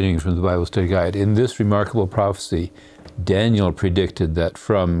 Continuing from the Bible Study Guide, in this remarkable prophecy, Daniel predicted that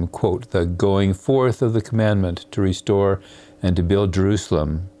from, quote, the going forth of the commandment to restore and to build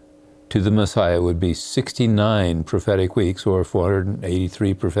Jerusalem to the Messiah would be 69 prophetic weeks, or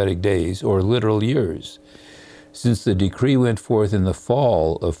 483 prophetic days, or literal years. Since the decree went forth in the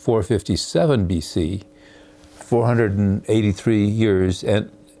fall of 457 BC, 483 years and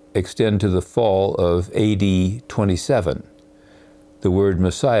extend to the fall of AD 27. The word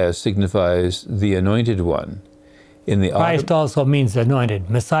Messiah signifies the anointed one. In the Christ also means anointed.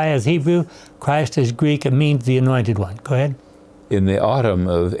 Messiah is Hebrew, Christ is Greek, it means the anointed one. Go ahead. In the autumn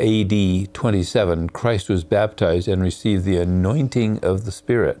of AD 27, Christ was baptized and received the anointing of the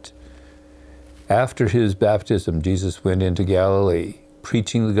Spirit. After his baptism, Jesus went into Galilee,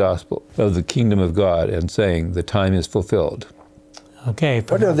 preaching the gospel of the kingdom of God and saying, the time is fulfilled. Okay.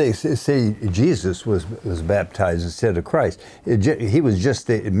 What do they say Jesus was baptized instead of Christ? He was just,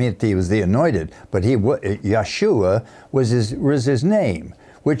 it meant he was the anointed, but Yeshua was his name,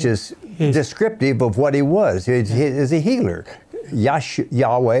 which is descriptive of what he was. He is a healer.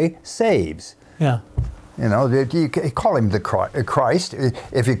 Yahweh saves. Yeah. You know, you call him the Christ.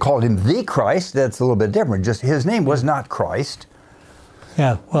 If you called him the Christ, that's a little bit different. Just his name was not Christ.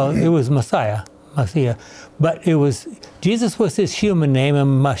 Yeah, well, it was Messiah. But Jesus was his human name,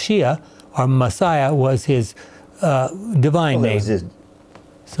 and Mashiach, or Messiah, was his divine name.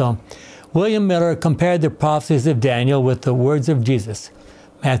 So, William Miller compared the prophecies of Daniel with the words of Jesus.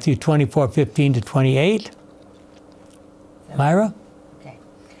 Matthew 24:15 to 28. Myra? Okay.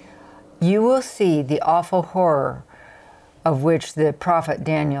 You will see the awful horror of which the prophet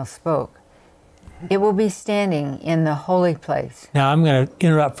Daniel spoke. It will be standing in the holy place. Now I'm going to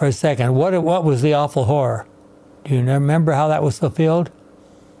interrupt for a second. What was the awful horror? Do you remember how that was fulfilled?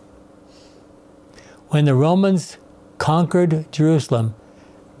 When the Romans conquered Jerusalem,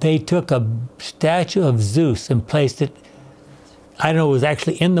 they took a statue of Zeus and placed it, I don't know, it was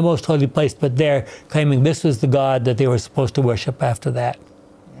actually in the most holy place, but they're claiming this was the god that they were supposed to worship after that.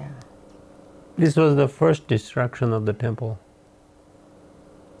 This was the first destruction of the temple.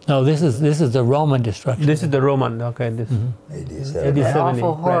 No, this is the Roman destruction. This is the Roman. Okay, this. AD 70. The 70.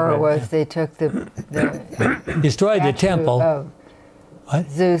 awful horror Right. was they took the Destroyed the statue temple. of What?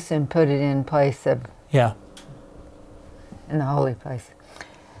 Zeus and put it in place of Yeah. in the holy place.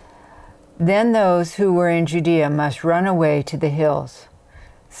 Then those who were in Judea must run away to the hills.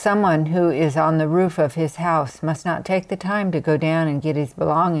 Someone who is on the roof of his house must not take the time to go down and get his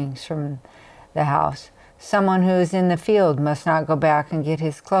belongings from the house. Someone who is in the field must not go back and get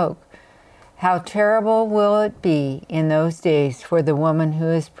his cloak. How terrible will it be in those days for the woman who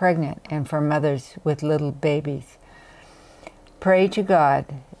is pregnant and for mothers with little babies. Pray to God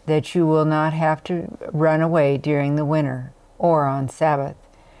that you will not have to run away during the winter or on Sabbath.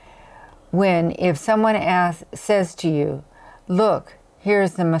 When, if someone says to you, "Look,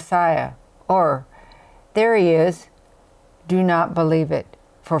 here's the Messiah," or "There he is," do not believe it,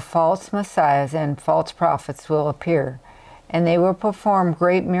 for false messiahs and false prophets will appear, and they will perform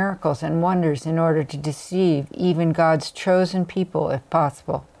great miracles and wonders in order to deceive even God's chosen people if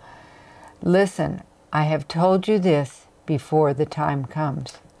possible. Listen, I have told you this before the time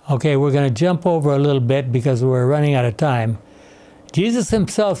comes. Okay, we're going to jump over a little bit because we're running out of time. Jesus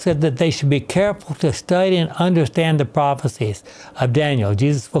himself said that they should be careful to study and understand the prophecies of Daniel.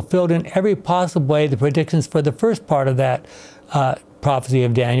 Jesus fulfilled in every possible way the predictions for the first part of that prophecy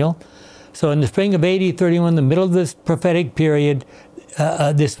of Daniel. So in the spring of AD 31, the middle of this prophetic period,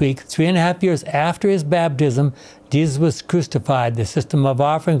 this week, 3.5 years after his baptism, Jesus was crucified. The system of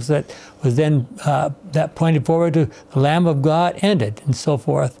offerings that was then that pointed forward to the Lamb of God ended, and so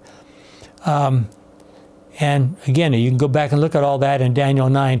forth. And again, you can go back and look at all that in Daniel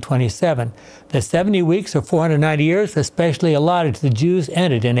 9:27. The 70 weeks or 490 years, especially allotted to the Jews,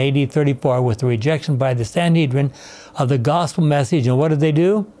 ended in AD 34 with the rejection by the Sanhedrin of the gospel message. And what did they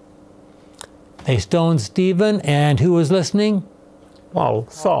do? They stoned Stephen, and who was listening? Well,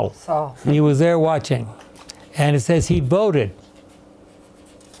 Saul. He was there watching. And it says he voted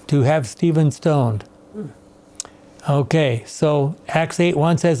to have Stephen stoned. Okay, so Acts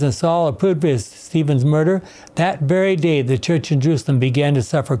 8:1 says, and Saul approved of Stephen's murder. That very day, the church in Jerusalem began to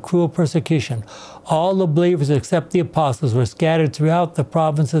suffer cruel persecution. All the believers except the apostles were scattered throughout the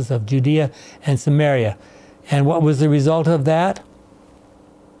provinces of Judea and Samaria. And what was the result of that?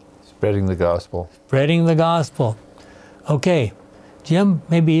 Spreading the gospel. Spreading the gospel. Okay, Jim,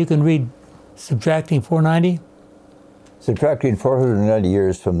 maybe you can read subtracting 490? Subtracting 490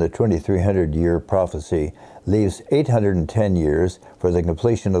 years from the 2300-year prophecy leaves 810 years for the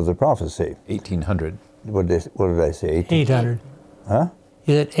completion of the prophecy. 1800. What did I say? 800. Huh?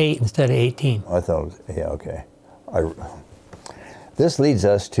 You said 8 instead of 18. I thought it was, yeah, okay. This leads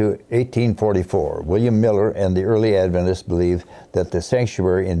us to 1844. William Miller and the early Adventists believed that the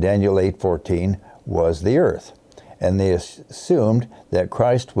sanctuary in Daniel 8:14 was the earth, and they assumed that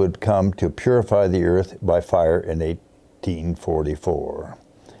Christ would come to purify the earth by fire in 1844.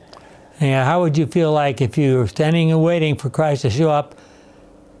 Yeah, how would you feel like if you were standing and waiting for Christ to show up,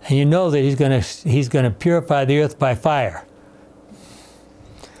 and you know that he's going to purify the earth by fire?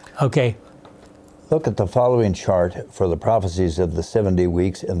 Okay. Look at the following chart for the prophecies of the 70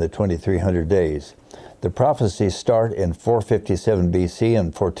 weeks and the 2300 days. The prophecies start in 457 BC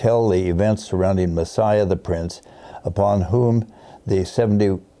and foretell the events surrounding Messiah the Prince, upon whom the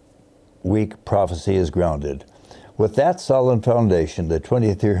 70-week prophecy is grounded. With that solid foundation, the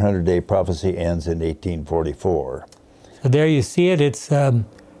 2300-day prophecy ends in 1844. So there you see it. It's a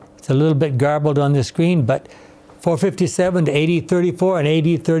little bit garbled on the screen, but 457 to AD 34, and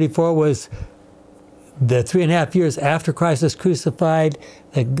AD 34 was the 3.5 years after Christ was crucified.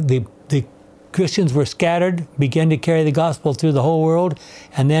 The Christians were scattered, began to carry the gospel through the whole world,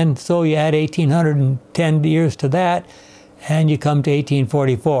 and then so you add 1810 years to that, and you come to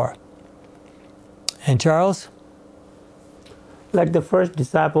 1844. And Charles? Like the first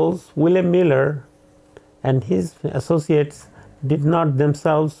disciples, William Miller and his associates did not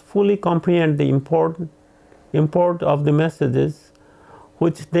themselves fully comprehend the import of the messages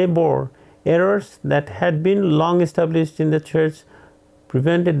which they bore. Errors that had been long established in the church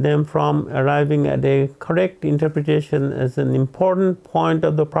prevented them from arriving at a correct interpretation as an important point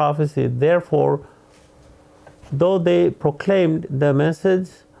of the prophecy. Therefore, though they proclaimed the message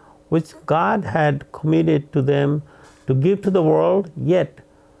which God had committed to them to give to the world, yet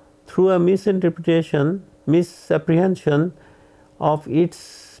through a misapprehension of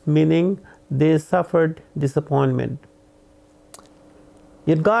its meaning, they suffered disappointment.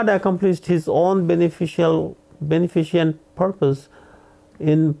 Yet God accomplished His own beneficent purpose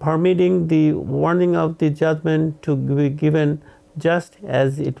in permitting the warning of the judgment to be given just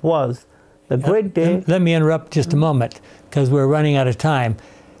as it was. The great day... Let me interrupt just a moment, because we're running out of time.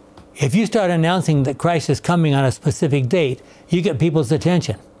 If you start announcing that Christ is coming on a specific date, you get people's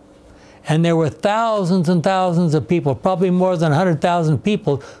attention. And there were thousands and thousands of people, probably more than 100,000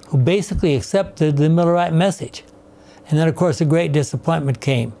 people, who basically accepted the Millerite message. And then, of course, a great disappointment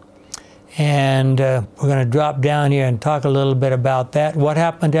came. And we're going to drop down here and talk a little bit about that. What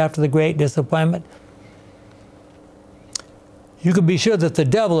happened after the great disappointment? You can be sure that the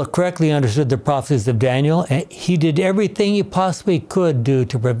devil correctly understood the prophecies of Daniel, and he did everything he possibly could do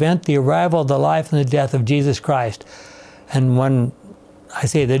to prevent the arrival of the life and the death of Jesus Christ. And when I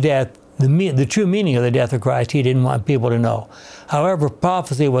say the death, the true meaning of the death of Christ, he didn't want people to know. However,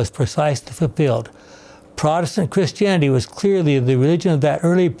 prophecy was precisely fulfilled. Protestant Christianity was clearly the religion of the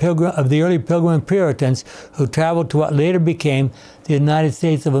early Pilgrim Puritans who traveled to what later became the United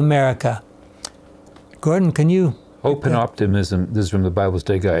States of America. Gordon, can you... Hope and optimism, this is from the Bible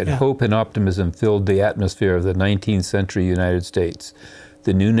Study Guide. Yeah. Hope and optimism filled the atmosphere of the 19th century United States,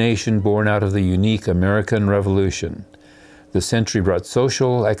 the new nation born out of the unique American Revolution. The century brought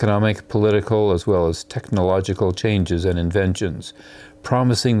social, economic, political, as well as technological changes and inventions,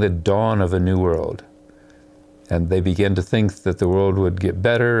 promising the dawn of a new world. And they began to think that the world would get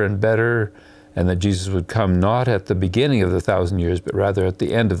better and better, and that Jesus would come not at the beginning of the 1,000 years, but rather at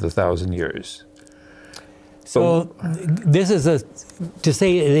the end of the 1,000 years. So this is to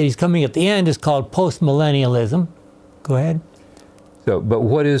say that he's coming at the end is called postmillennialism. Go ahead. So, but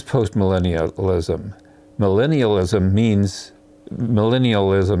what is postmillennialism?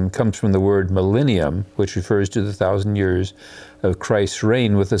 Millennialism comes from the word millennium, which refers to the 1,000 years of Christ's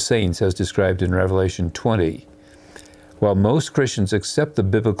reign with the saints as described in Revelation 20. While most Christians accept the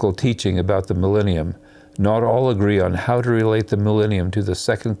biblical teaching about the millennium, not all agree on how to relate the millennium to the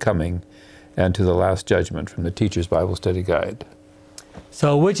second coming and to the last judgment from the Teacher's Bible Study Guide.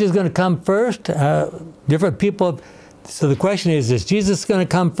 So which is going to come first? Different people. So the question is Jesus going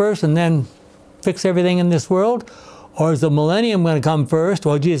to come first and then fix everything in this world? Or is the millennium going to come first?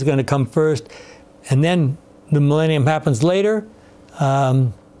 Well, Jesus is going to come first and then the millennium happens later?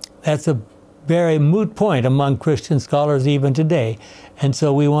 That's a very moot point among Christian scholars even today. And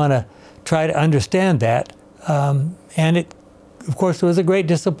so we want to try to understand that. And it, of course, it was a great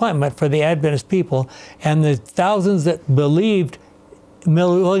disappointment for the Adventist people, and the thousands that believed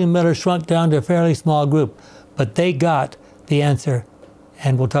William Miller shrunk down to a fairly small group, but they got the answer,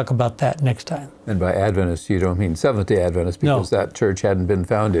 and we'll talk about that next time. And by Adventist, you don't mean Seventh-day Adventist, because that church hadn't been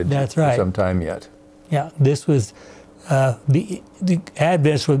founded for some time yet. Yeah, this was the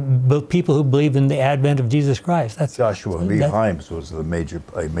Adventists were people who believed in the advent of Jesus Christ. That's Joshua B. Himes was a major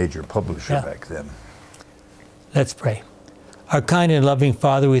publisher back then. Let's pray. Our kind and loving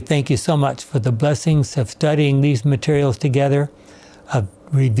Father, we thank you so much for the blessings of studying these materials together, of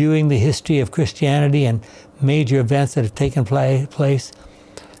reviewing the history of Christianity and major events that have taken place.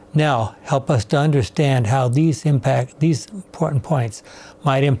 Now, help us to understand how these important points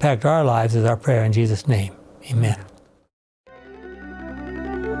might impact our lives, is our prayer in Jesus' name. Amen.